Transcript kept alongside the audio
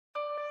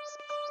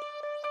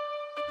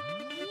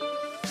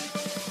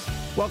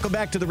Welcome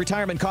back to the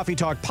Retirement Coffee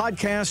Talk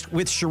podcast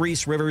with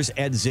Sharice Rivers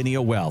at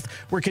Zinnia Wealth.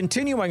 We're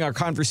continuing our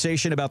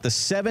conversation about the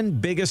 7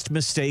 biggest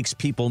mistakes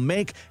people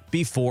make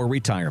before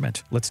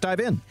retirement. Let's dive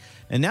in.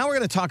 And now we're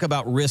going to talk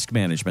about risk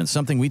management,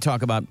 something we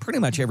talk about pretty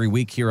much every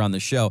week here on the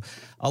show.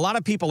 A lot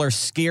of people are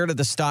scared of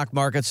the stock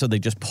market, so they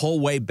just pull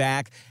way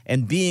back.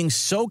 And being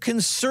so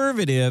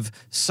conservative,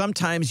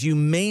 sometimes you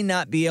may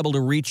not be able to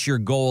reach your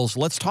goals.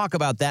 Let's talk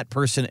about that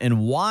person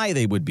and why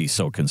they would be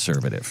so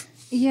conservative.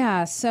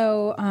 Yeah,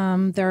 so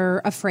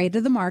they're afraid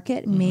of the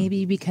market,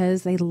 maybe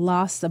because they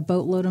lost a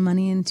boatload of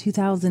money in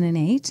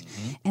 2008,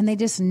 and they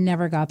just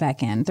never got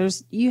back in.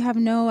 You have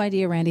no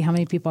idea, Randy, how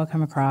many people I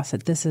come across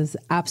that this is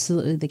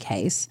absolutely the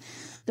case.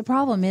 The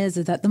problem is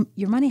that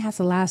your money has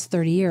to last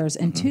 30 years,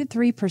 and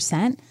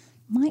 2-3%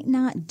 might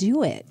not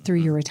do it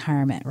through your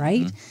retirement,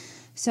 right?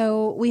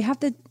 So we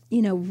have to,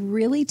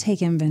 really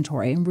take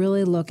inventory and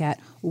really look at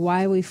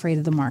why are we afraid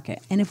of the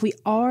market. And if we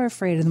are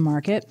afraid of the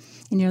market,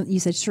 and you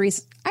said,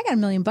 Sharice, I got $1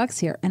 million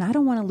here and I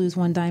don't want to lose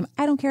one dime.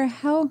 I don't care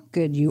how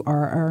good you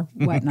are or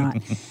whatnot.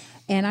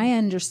 And I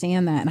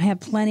understand that. And I have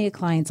plenty of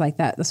clients like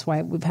that. That's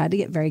why we've had to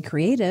get very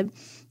creative.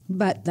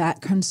 But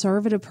that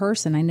conservative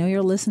person, I know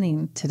you're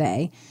listening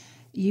today,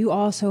 you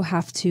also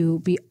have to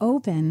be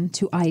open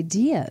to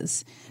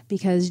ideas,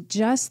 because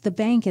just the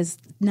bank is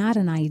not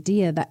an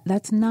idea.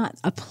 That's not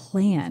a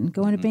plan.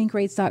 Going to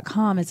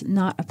bankrates.com is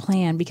not a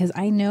plan, because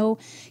I know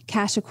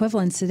cash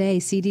equivalents today,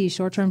 CDs,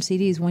 short-term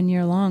CDs, 1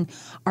 year long,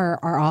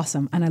 are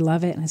awesome. And I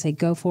love it. And I say,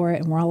 go for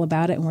it. And we're all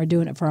about it. And we're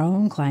doing it for our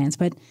own clients.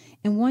 But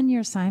in 1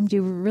 year's time, do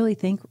you really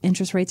think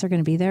interest rates are going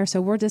to be there? So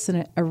we're just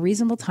in a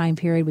reasonable time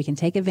period. We can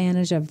take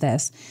advantage of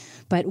this.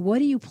 But what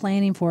are you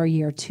planning for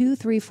year 2,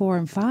 3, 4,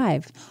 and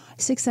 5?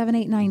 6, 7,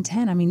 8, 9,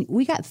 10. I mean,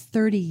 we got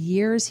 30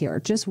 years here.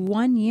 Just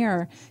 1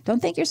 year.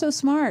 Don't think you're so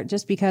smart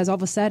just because all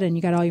of a sudden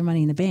you got all your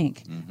money in the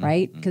bank,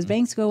 right? Because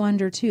banks go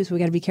under too. So we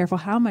got to be careful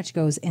how much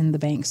goes in the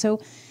bank.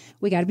 So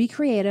we got to be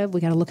creative.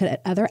 We got to look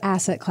at other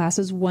asset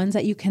classes, ones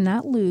that you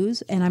cannot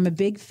lose. And I'm a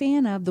big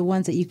fan of the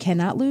ones that you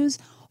cannot lose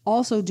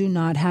also do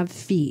not have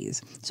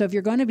fees. So if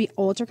you're going to be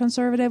ultra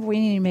conservative, we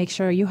need to make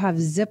sure you have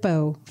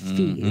Zippo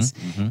fees.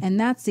 And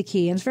that's the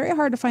key. And it's very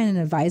hard to find an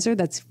advisor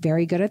that's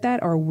very good at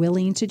that or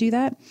willing to do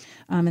that.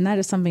 And that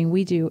is something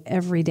we do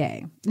every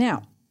day.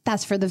 Now,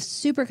 that's for the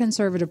super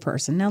conservative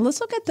person. Now let's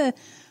look at the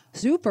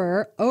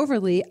super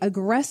overly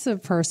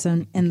aggressive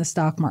person in the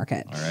stock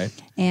market. All right.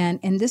 And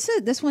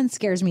this one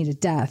scares me to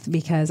death,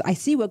 because I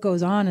see what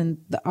goes on in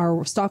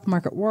our stock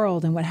market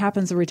world and what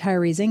happens to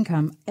retirees'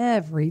 income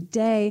every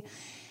day.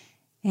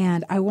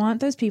 And I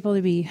want those people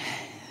to be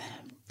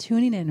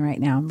tuning in right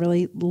now,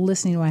 really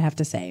listening to what I have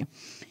to say,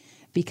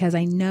 because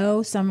I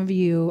know some of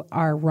you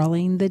are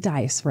rolling the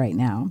dice right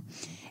now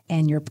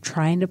and you're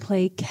trying to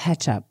play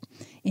catch up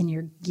and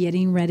you're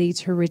getting ready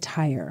to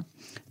retire.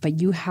 But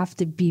you have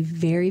to be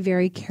very,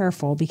 very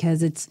careful,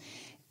 because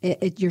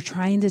you're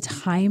trying to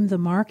time the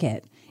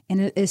market. And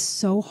it is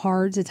so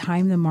hard to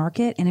time the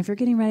market. And if you're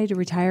getting ready to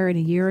retire in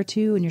a year or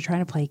two and you're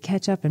trying to play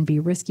catch up and be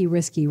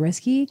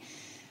risky,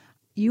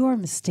 you are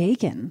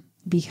mistaken,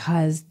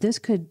 because this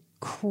could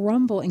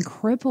crumble and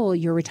cripple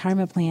your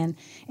retirement plan.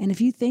 And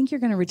if you think you're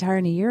going to retire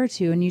in a year or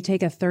two and you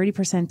take a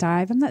 30%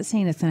 dive, I'm not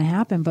saying it's going to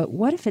happen, but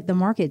what if the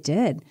market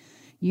did?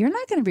 You're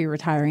not going to be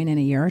retiring in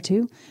a year or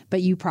two,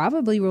 but you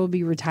probably will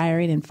be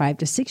retiring in 5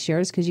 to 6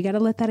 years, because you got to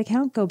let that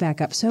account go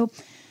back up. So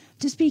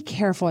just be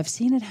careful. I've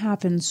seen it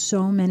happen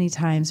so many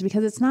times,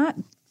 because it's not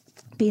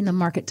being the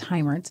market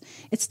timer.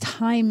 It's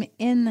time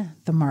in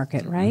the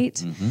market,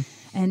 right?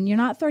 And you're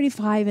not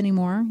 35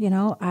 anymore.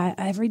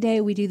 Every day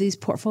we do these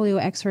portfolio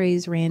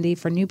x-rays, Randy,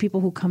 for new people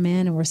who come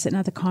in, and we're sitting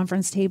at the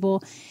conference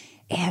table,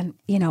 and,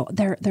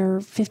 they're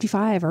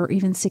 55 or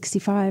even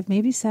 65,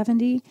 maybe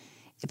 70.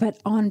 But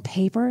on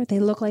paper, they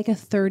look like a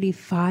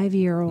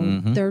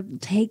 35-year-old. They're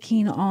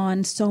taking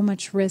on so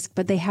much risk,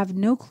 but they have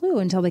no clue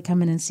until they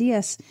come in and see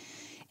us.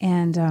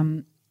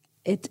 And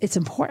it's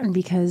important,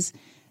 because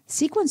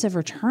sequence of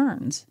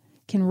returns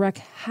can wreak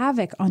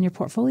havoc on your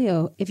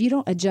portfolio if you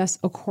don't adjust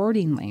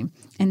accordingly.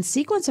 And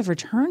sequence of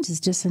returns is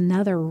just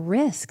another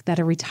risk that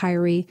a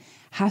retiree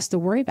has to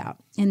worry about.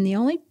 And the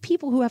only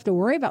people who have to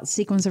worry about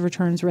sequence of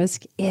returns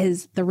risk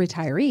is the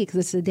retiree, because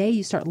it's the day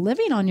you start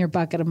living on your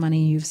bucket of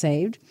money you've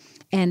saved.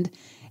 And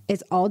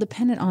it's all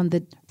dependent on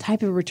the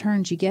type of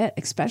returns you get,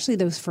 especially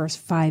those first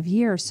 5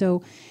 years.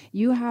 So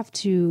you have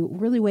to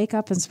really wake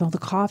up and smell the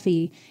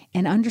coffee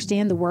and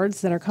understand the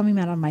words that are coming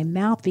out of my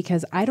mouth,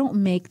 because I don't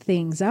make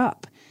things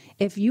up.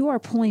 If you are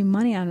pulling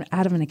money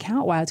out of an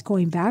account while it's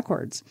going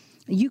backwards,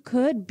 you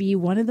could be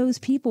one of those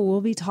people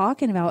we'll be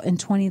talking about in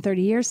 20,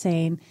 30 years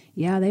saying,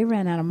 yeah, they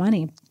ran out of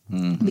money.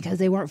 Because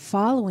they weren't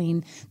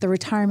following the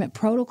retirement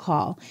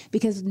protocol,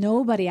 because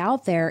nobody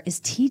out there is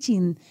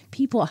teaching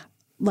people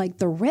like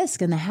the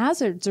risk and the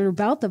hazards they're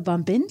about to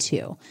bump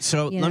into.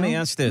 So let me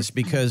ask this,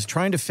 because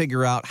trying to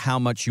figure out how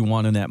much you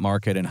want in that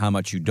market and how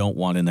much you don't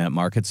want in that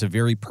market is a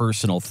very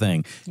personal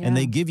thing. Yeah. And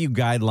they give you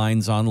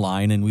guidelines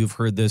online, and we've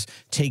heard this: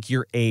 take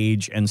your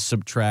age and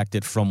subtract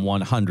it from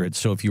 100.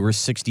 So if you were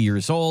 60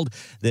 years old,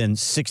 then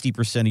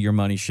 60% of your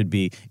money should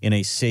be in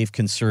a safe,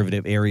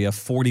 conservative area.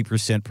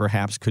 40%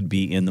 perhaps could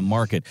be in the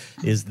market.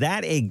 Is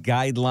that a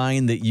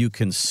guideline that you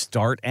can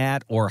start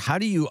at, or how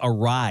do you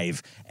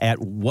arrive at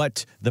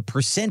what the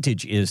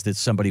percentage is that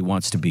somebody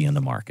wants to be in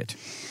the market?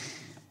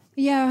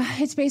 Yeah,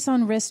 it's based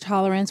on risk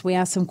tolerance. We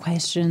ask some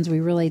questions. We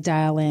really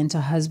dial into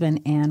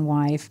husband and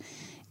wife.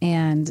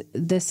 And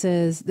this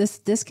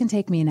can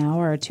take me an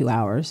hour or 2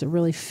 hours to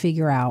really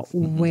figure out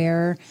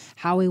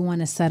how we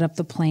want to set up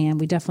the plan.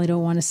 We definitely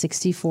don't want a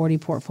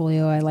 60-40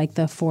 portfolio. I like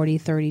the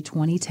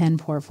 40-30-20-10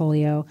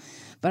 portfolio.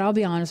 But I'll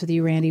be honest with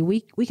you, Randy,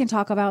 we can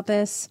talk about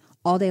this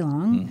all day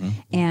long,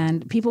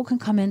 and people can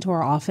come into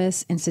our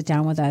office and sit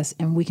down with us,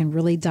 and we can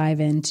really dive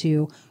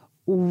into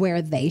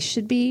where they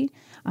should be,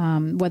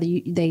 whether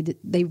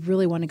they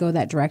really want to go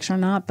that direction or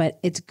not. But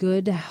it's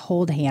good to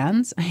hold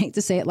hands, I hate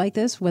to say it like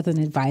this, with an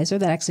advisor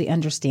that actually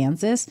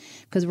understands this,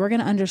 because we're going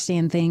to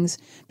understand things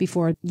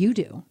before you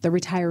do, the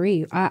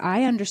retiree.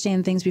 I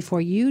understand things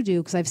before you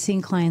do, because I've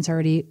seen clients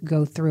already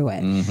go through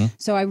it.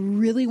 So I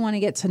really want to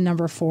get to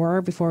number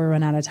 4 before we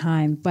run out of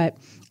time. But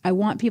I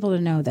want people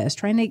to know this.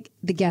 Trying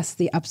to guess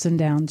the ups and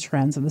down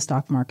trends of the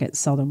stock market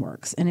seldom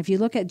works. And if you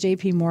look at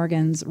JP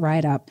Morgan's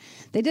write-up,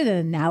 they did an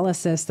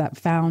analysis that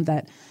found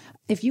that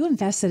if you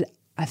invested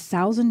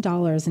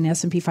 $1,000 in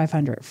S&P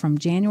 500 from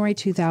January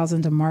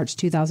 2000 to March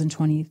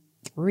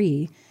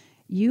 2023,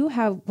 you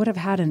would have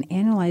had an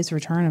annualized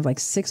return of like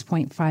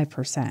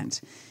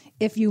 6.5%.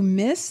 If you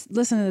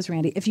listen to this,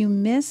 Randy, if you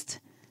missed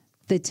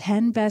the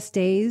 10 best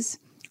days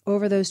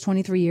over those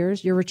 23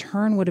 years, your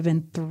return would have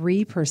been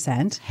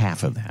 3%.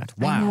 Half of that.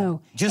 Wow. I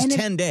know. Just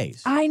 10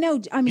 days. I know.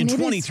 I mean, in it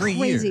 23 is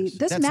crazy. years.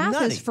 This That's math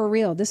nutty. is for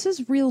real. This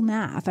is real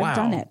math. Wow. I've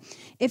done it.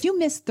 If you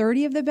miss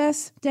 30 of the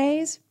best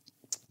days,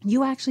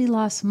 you actually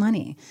lost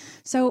money.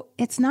 So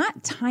it's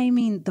not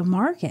timing the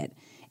market.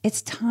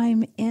 It's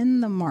time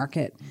in the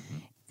market.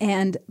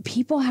 And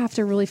people have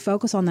to really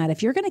focus on that.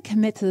 If you're going to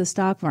commit to the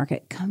stock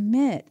market,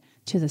 commit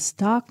to the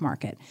stock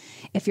market.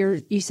 If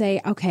you say,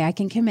 okay, I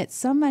can commit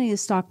some money to the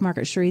stock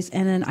market, Charisse,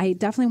 and then I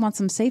definitely want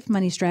some safe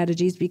money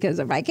strategies, because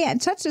if I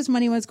can't touch this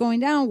money when it's going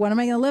down, what am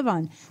I going to live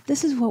on?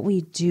 This is what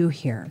we do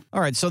here.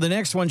 All right. So the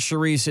next one,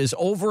 Charisse, is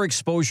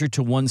overexposure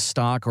to one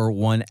stock or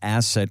one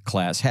asset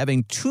class,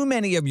 having too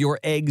many of your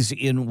eggs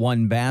in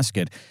one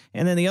basket.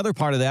 And then the other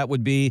part of that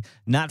would be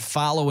not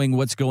following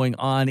what's going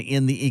on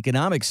in the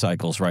economic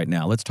cycles right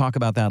now. Let's talk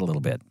about that a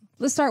little bit.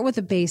 Let's start with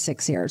the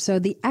basics here. So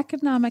the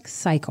economic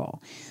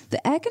cycle.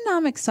 The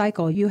economic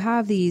cycle, you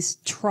have these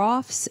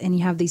troughs and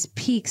you have these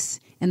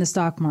peaks in the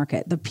stock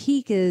market. The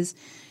peak is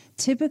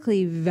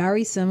typically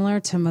very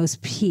similar to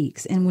most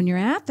peaks. And when you're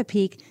at the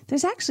peak,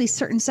 there's actually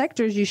certain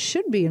sectors you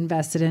should be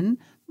invested in,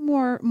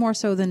 more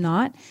so than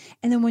not.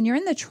 And then when you're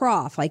in the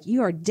trough, like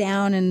you are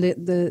down in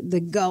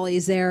the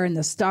gullies there and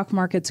the stock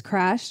market's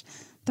crashed,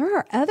 there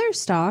are other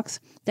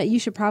stocks that you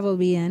should probably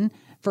be in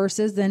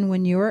versus then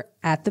when you're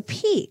at the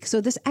peak.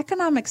 So this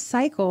economic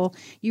cycle,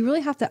 you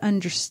really have to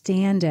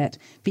understand it,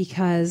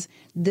 because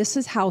this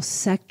is how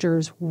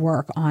sectors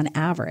work on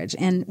average.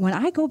 And when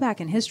I go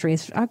back in history,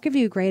 I'll give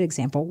you a great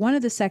example. One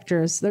of the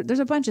sectors, there's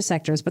a bunch of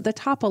sectors, but the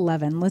top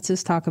 11, let's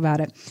just talk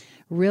about it.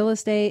 Real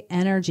estate,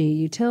 energy,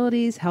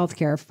 utilities,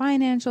 healthcare,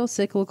 financial,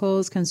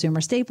 cyclicals, consumer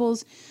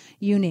staples,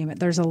 you name it.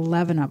 There's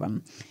 11 of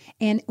them.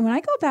 And when I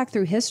go back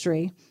through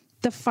history,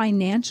 the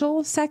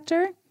financial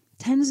sector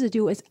tends to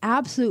do its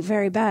absolute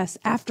very best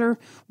after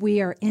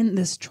we are in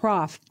this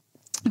trough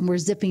and we're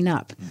zipping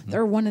up.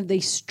 They're one of the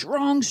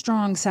strong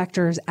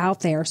sectors out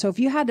there. So if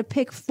you had to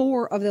pick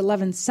 4 of the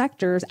 11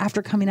 sectors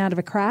after coming out of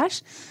a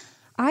crash,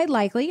 I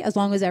likely, as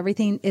long as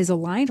everything is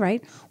aligned,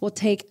 right, will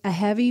take a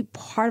heavy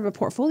part of a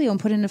portfolio and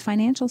put it in the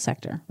financial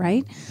sector,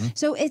 right?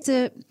 So it's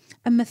a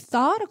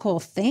methodical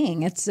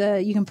thing. It's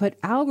you can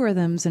put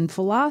algorithms and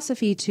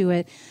philosophy to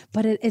it,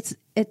 but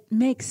it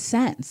makes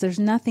sense. There's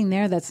nothing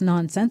there that's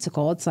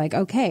nonsensical. It's like,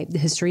 okay, the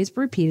history has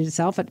repeated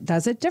itself. It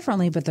does it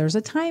differently, but there's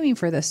a timing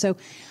for this. So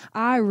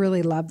I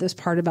really love this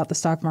part about the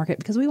stock market,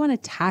 because we want to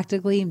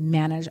tactically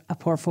manage a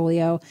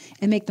portfolio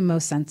and make the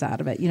most sense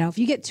out of it. You know, if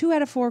you get 2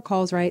 out of 4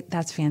 calls right,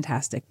 that's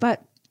fantastic.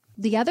 But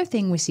the other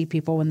thing we see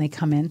people when they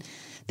come in,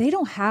 they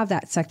don't have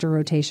that sector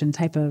rotation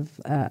type of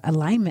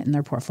alignment in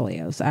their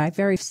portfolios. I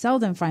very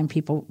seldom find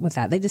people with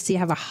that. They just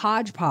have a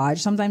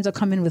hodgepodge. Sometimes they'll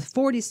come in with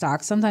 40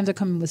 stocks. Sometimes they'll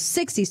come in with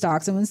 60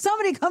 stocks. And when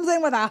somebody comes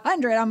in with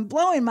 100, I'm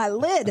blowing my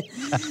lid.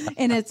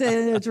 And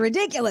it's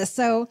ridiculous.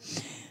 So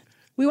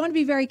we want to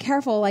be very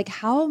careful, like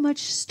how much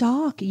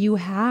stock you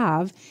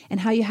have and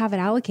how you have it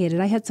allocated.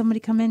 I had somebody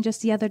come in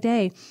just the other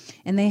day,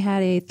 and they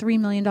had a $3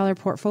 million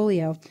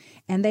portfolio,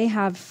 and they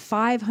have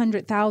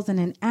 $500,000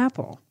 in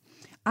Apple.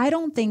 I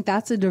don't think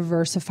that's a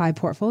diversified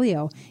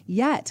portfolio.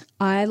 Yet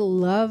I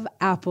love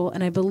Apple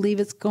and I believe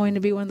it's going to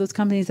be one of those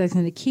companies that's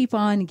going to keep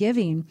on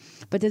giving.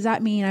 But does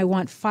that mean I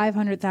want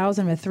 $500,000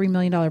 of a $3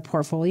 million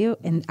portfolio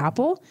in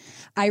Apple?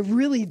 I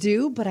really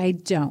do, but I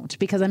don't,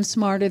 because I'm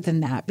smarter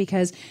than that.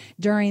 Because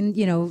during,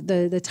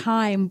 the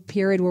time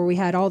period where we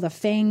had all the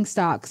FANG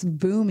stocks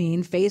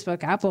booming,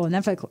 Facebook, Apple,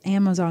 Netflix,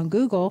 Amazon,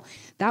 Google,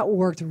 that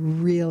worked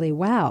really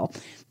well.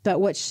 But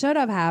what should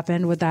have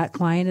happened with that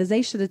client is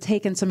they should have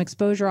taken some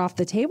exposure off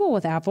the table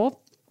with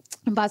Apple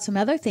and bought some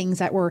other things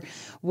that were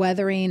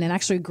weathering and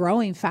actually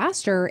growing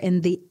faster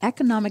in the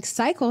economic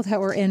cycle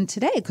that we're in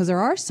today, because there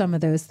are some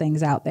of those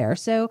things out there.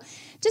 So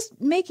just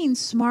making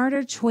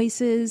smarter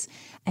choices.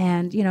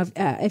 And,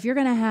 if you're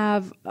going to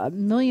have $1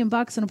 million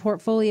in a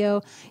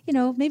portfolio,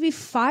 maybe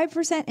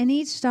 5% in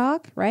each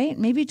stock, right?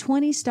 Maybe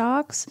 20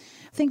 stocks.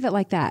 Think of it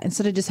like that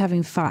instead of just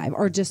having 5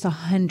 or just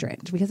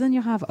 100, because then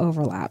you'll have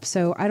overlap.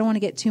 So I don't want to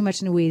get too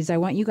much in the weeds. I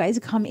want you guys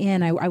to come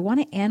in. I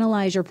want to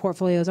analyze your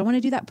portfolios. I want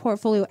to do that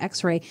portfolio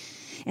x-ray.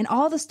 And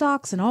all the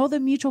stocks and all the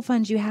mutual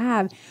funds you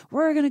have,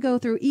 we're going to go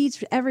through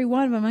every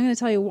one of them. I'm going to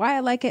tell you why I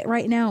like it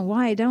right now and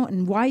why I don't,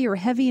 and why you're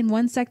heavy in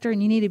one sector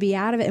and you need to be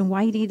out of it, and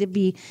why you need to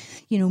be,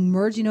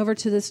 merging over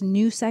to this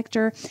new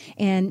sector.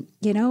 And,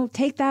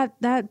 take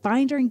that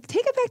binder and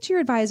take it back to your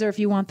advisor if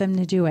you want them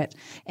to do it.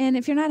 And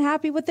if you're not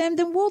happy with them,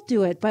 then we'll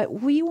do it. But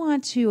we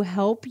want to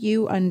help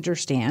you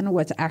understand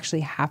what's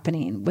actually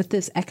happening with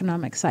this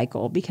economic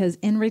cycle, because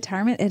in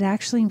retirement, it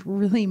actually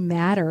really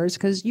matters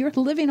because you're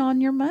living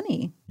on your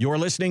money. You're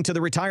listening to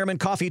the Retirement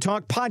Coffee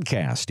Talk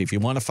podcast. If you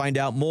want to find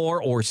out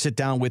more or sit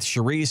down with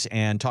Charisse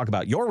and talk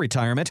about your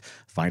retirement,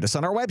 find us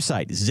on our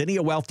website,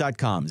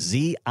 ZinniaWealth.com,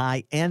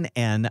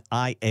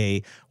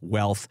 ZINNIA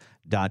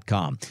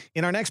Wealth.com.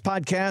 In our next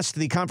podcast,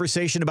 the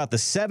conversation about the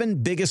 7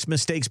 biggest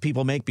mistakes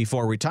people make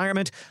before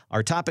retirement.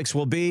 Our topics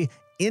will be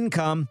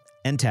income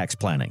and tax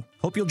planning.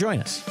 Hope you'll join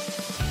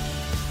us.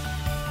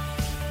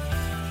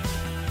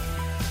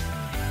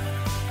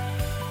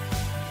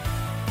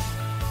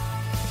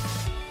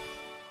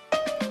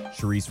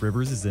 Charisse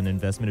Rivers is an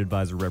investment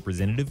advisor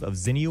representative of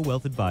Zinnia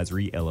Wealth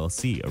Advisory,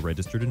 LLC, a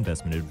registered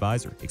investment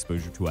advisor.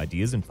 Exposure to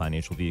ideas and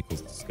financial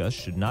vehicles discussed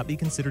should not be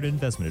considered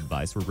investment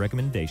advice or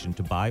recommendation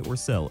to buy or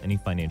sell any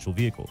financial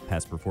vehicle.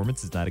 Past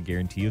performance is not a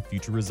guarantee of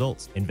future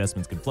results.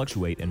 Investments can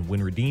fluctuate and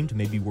when redeemed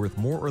may be worth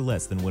more or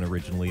less than when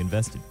originally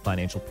invested.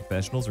 Financial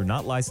professionals are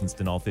not licensed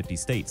in all 50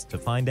 states. To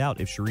find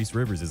out if Charisse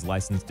Rivers is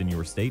licensed in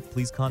your state,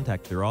 please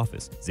contact their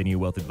office. Zinnia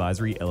Wealth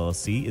Advisory,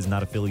 LLC is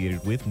not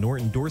affiliated with nor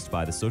endorsed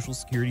by the Social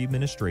Security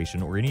Administration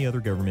or any other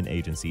government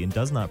agency and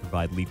does not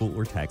provide legal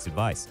or tax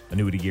advice.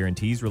 Annuity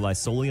guarantees rely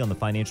solely on the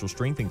financial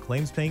strength and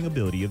claims-paying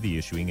ability of the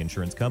issuing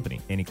insurance company.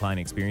 Any client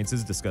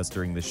experiences discussed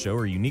during this show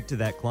are unique to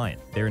that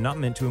client. They are not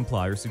meant to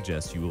imply or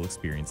suggest you will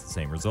experience the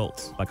same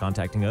results. By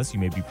contacting us, you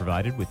may be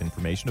provided with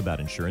information about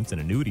insurance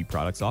and annuity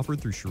products offered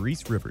through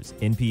Charisse Rivers,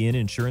 NPN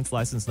Insurance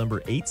License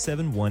Number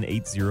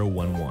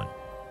 8718011.